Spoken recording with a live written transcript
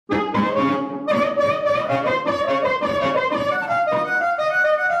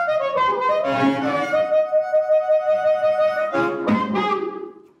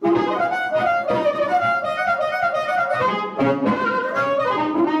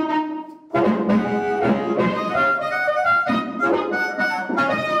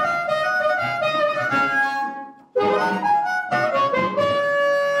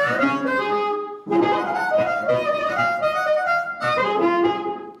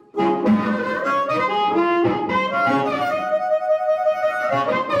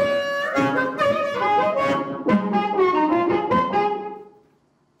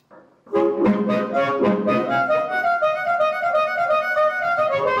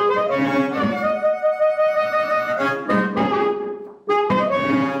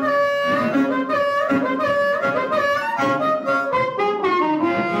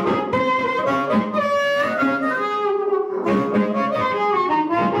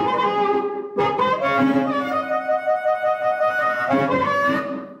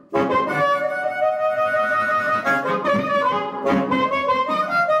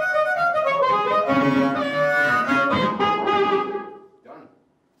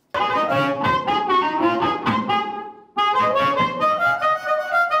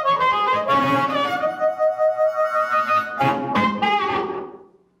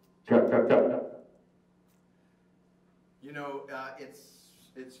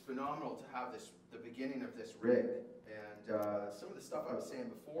it's phenomenal to have this, the beginning of this rig. And some of the stuff I was saying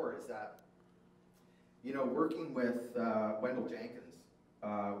before is that, you know, working with Wendell Jenkins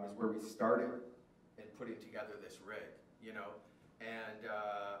was where we started in putting together this rig, you know. And,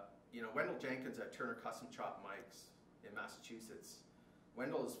 you know, Wendell Jenkins at Turner Custom Chop Mics in Massachusetts,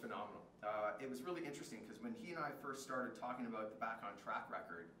 Wendell is phenomenal. It was really interesting because when he and I first started talking about the Back on Track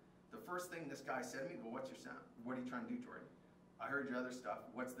record, the first thing this guy said to me, well, what's your sound? What are you trying to do, Jordan? I heard your other stuff,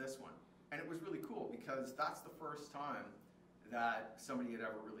 what's this one? And it was really cool because that's the first time that somebody had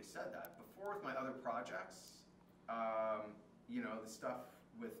ever really said that. Before with my other projects, you know, the stuff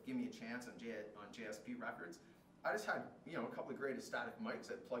with Give Me a Chance on JSP Records, I just had, you know, a couple of great static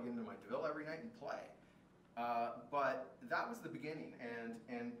mics I'd plug into my DeVille every night and play. But that was the beginning,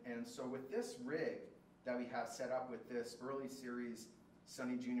 and so with this rig that we have set up with this early series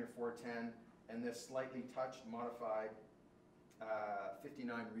Sonny Junior 410 and this slightly touched, modified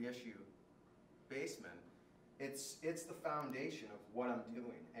 59 reissue Bassman, it's the foundation of what I'm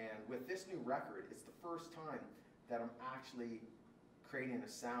doing. And with this new record, it's the first time that I'm actually creating a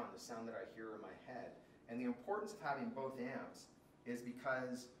sound, the sound that I hear in my head. And the importance of having both amps is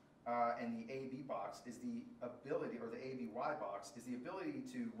because, and the AB box is the ability, or the ABY box is the ability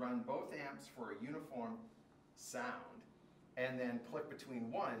to run both amps for a uniform sound and then click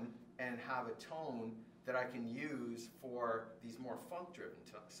between one and have a tone that I can use for these more funk-driven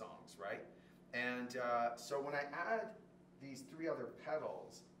songs, right? And so when I add these three other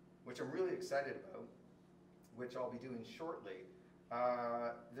pedals, which I'm really excited about, which I'll be doing shortly,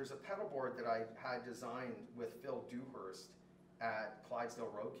 there's a pedal board that I had designed with Phil Dewhurst at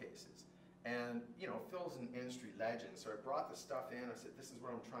Clydesdale Road Cases. And, you know, Phil's an industry legend, so I brought the stuff in, I said, this is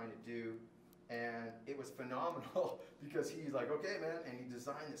what I'm trying to do. And it was phenomenal because he's like, okay, man, and he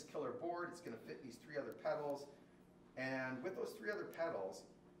designed this killer board. It's going to fit these three other pedals. And with those three other pedals,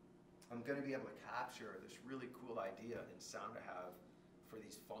 I'm going to be able to capture this really cool idea and sound I have for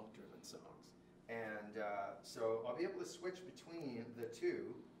these funk-driven songs. And so I'll be able to switch between the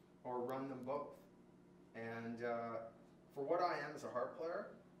two or run them both. And for what I am as a harp player,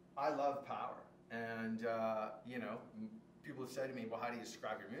 I love power. And, you know, people have said to me, well, how do you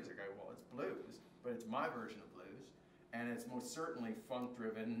describe your music? I go, well, it's blues, but it's my version of blues, and it's most certainly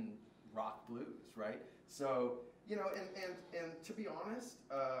funk-driven rock blues, right? So, you know, and to be honest,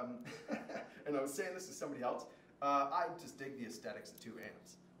 and I was saying this to somebody else, I just dig the aesthetics of two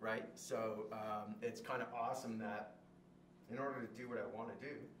amps, right? So it's kind of awesome that in order to do what I want to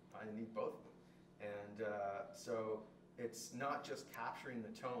do, I need both of them. And so it's not just capturing the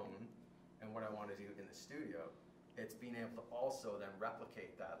tone and what I want to do in the studio, it's being able to also then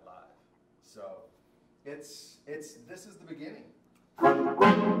replicate that live. So this is the beginning.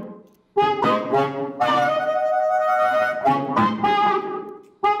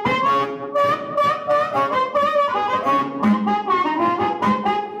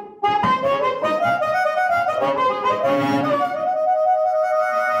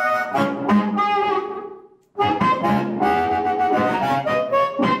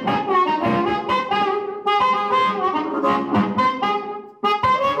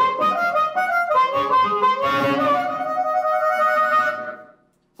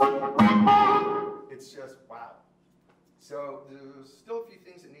 So there's still a few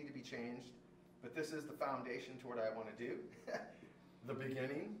things that need to be changed, but this is the foundation to what I want to do, the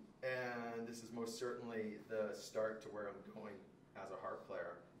beginning, and this is most certainly the start to where I'm going as a harp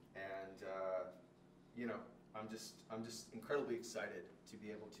player. And you know, I'm just incredibly excited to be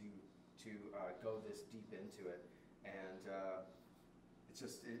able to go this deep into it, and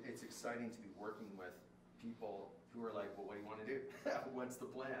it's exciting to be working with people who are like, well, what do you want to do? What's the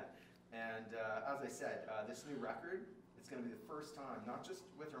plan? And as I said, this new record, it's going to be the first time, not just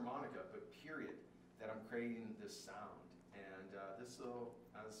with harmonica, but period, that I'm creating this sound. And this will,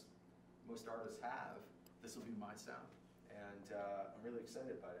 as most artists have, this will be my sound. And I'm really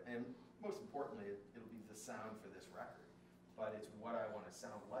excited about it. And most importantly, it'll be the sound for this record. But it's what I want to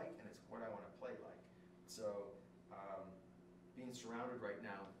sound like, and it's what I want to play like. So being surrounded right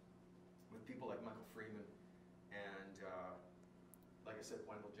now with people like Michael Freeman and, like I said,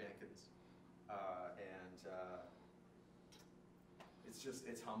 Wendell Jenkins,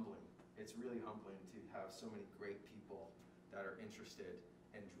 it's humbling. It's really humbling to have so many great people that are interested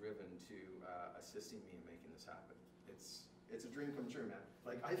and driven to assisting me in making this happen. It's a dream come true, man.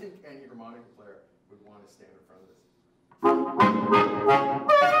 Like, I think any harmonica player would want to stand in front of this.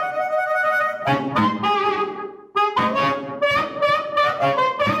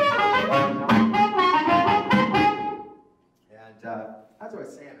 And as I was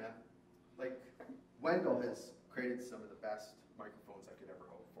saying, man, like, Wendell has created some of the best microphones I could ever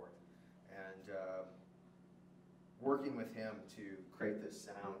working with him to create this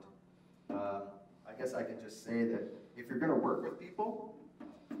sound. I guess I can just say that if you're going to work with people,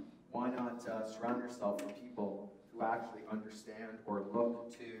 why not surround yourself with people who actually understand or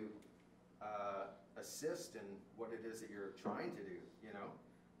look to assist in what it is that you're trying to do, you know?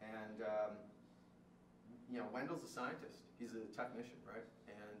 And, you know, Wendell's a scientist. He's a technician, right?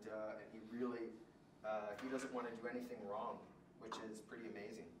 And he really, he doesn't want to do anything wrong, which is pretty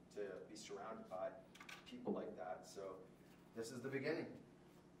amazing to be surrounded by people like that. So this is the beginning.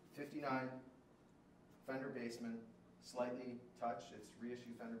 59, Fender Bassman, slightly touched. It's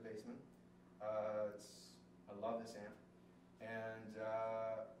reissue Fender Bassman. I love this amp. And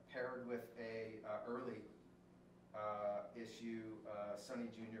paired with a early issue Sonny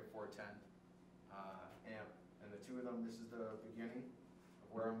Jr. 410 amp. And the two of them, this is the beginning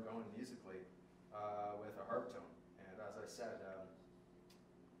of where I'm going musically with a harp tone. And as I said,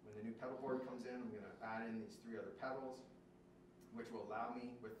 when the new pedal board comes in, I'm going to add in these 3 other pedals, which will allow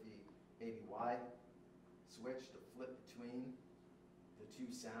me with the ABY switch to flip between the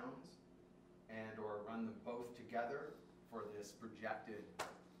 2 sounds and or run them both together for this projected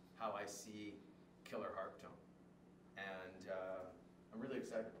how I see killer harp tone. And I'm really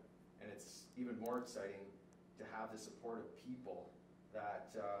excited. And it's even more exciting to have the support of people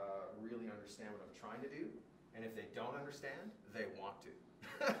that really understand what I'm trying to do. And if they don't understand, they want to.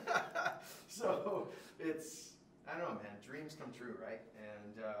 So it's, I don't know, man, dreams come true, right?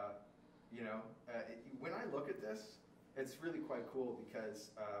 And, you know, when I look at this, it's really quite cool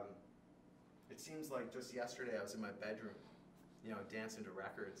because it seems like just yesterday I was in my bedroom, you know, dancing to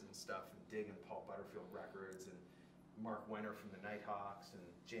records and stuff and digging Paul Butterfield records and Mark Wenner from the Nighthawks and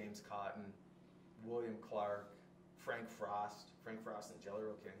James Cotton, William Clark, Frank Frost and Jelly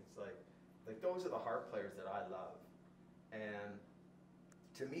Roll Kings. Like those are the harp players that I love. And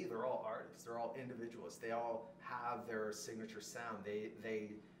to me, they're all artists. They're all individualists. They all have their signature sound. They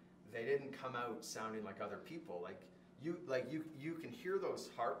didn't come out sounding like other people. You can hear those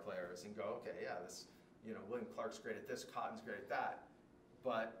harp players and go, okay, yeah, this, you know, William Clark's great at this, Cotton's great at that.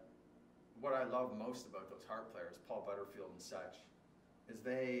 But what I love most about those harp players, Paul Butterfield and such, is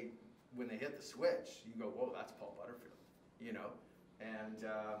when they hit the switch, you go, whoa, that's Paul Butterfield, you know? And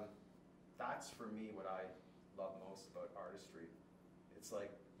that's for me what I love most about artistry. It's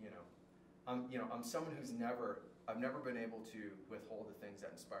like, I'm someone who's I've never been able to withhold the things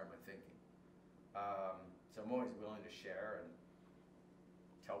that inspire my thinking. So I'm always willing to share and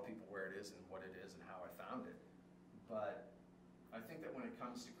tell people where it is and what it is and how I found it. But I think that when it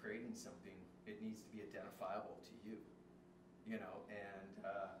comes to creating something, it needs to be identifiable to you, you know, and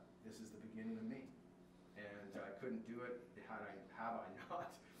this is the beginning of me. And I couldn't do it had I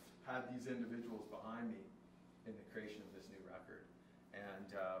not had these individuals behind me in the creation of this new record.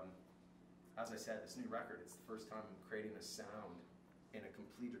 And as I said, this new record, it's the first time I'm creating a sound in a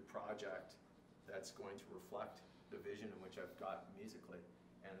completed project that's going to reflect the vision in which I've got musically.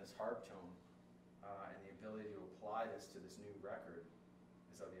 And this harp tone and the ability to apply this to this new record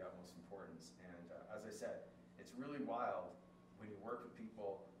is of the utmost importance. And as I said, it's really wild when you work with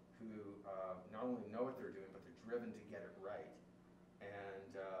people who not only know what they're doing, but they're driven to get it right.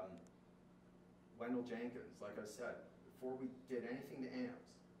 And Wendell Jenkins, like I said, before we did anything to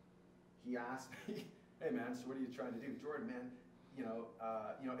amps, he asked me, hey man, so what are you trying to do? Jordan, man,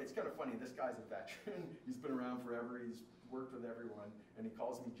 it's kind of funny, this guy's a veteran, he's been around forever, he's worked with everyone, and he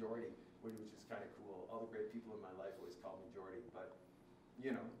calls me Jordy, which is kind of cool. All the great people in my life always call me Jordy, but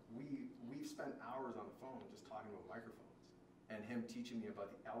you know, we've spent hours on the phone just talking about microphones, and him teaching me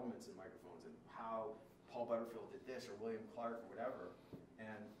about the elements in microphones and how Paul Butterfield did this, or William Clark, or whatever.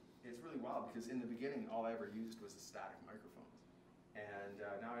 And it's really wild, because in the beginning, all I ever used was the static microphones. And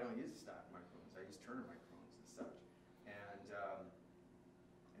now I don't use the static microphones, I use Turner microphones and such. And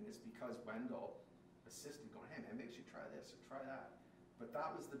it's because Wendell assisted, going, hey man, maybe you should try this or try that. But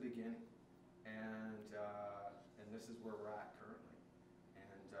that was the beginning. And this is where we're at currently.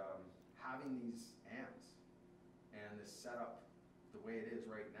 And having these amps and this setup the way it is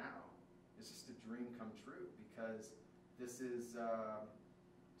right now is just a dream come true, because this is,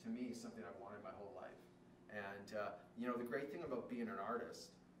 to me, something I've wanted my whole life. And the great thing about being an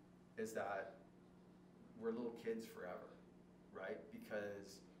artist is that we're little kids forever, right?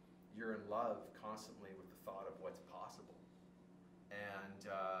 Because you're in love constantly with the thought of what's possible. And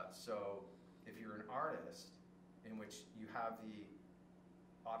so if you're an artist in which you have the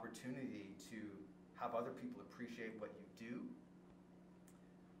opportunity to have other people appreciate what you do,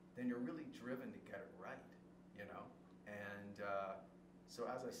 then you're really driven to get it right, you know? And so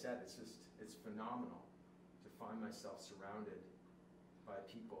as I said, it's phenomenal to find myself surrounded by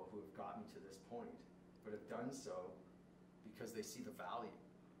people who have gotten to this point but have done so because they see the value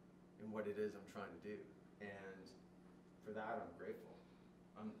in what it is I'm trying to do. And for that, I'm grateful.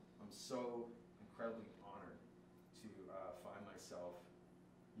 I'm so incredibly honored to find myself,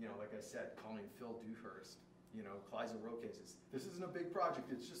 like I said, calling Phil Dewhurst, Clyza Roque says, this isn't a big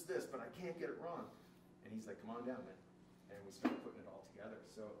project, it's just this, but I can't get it wrong. And he's like, come on down, man. And we started putting it all together.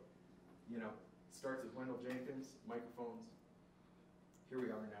 So, it starts with Wendell Jenkins, microphones. Here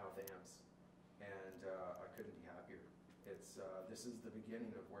we are now with amps. And I couldn't be happier. This is the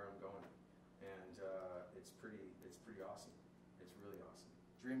beginning of where I'm going. And it's pretty awesome. It's really awesome.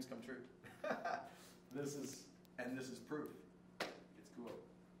 Dreams come true. This is proof.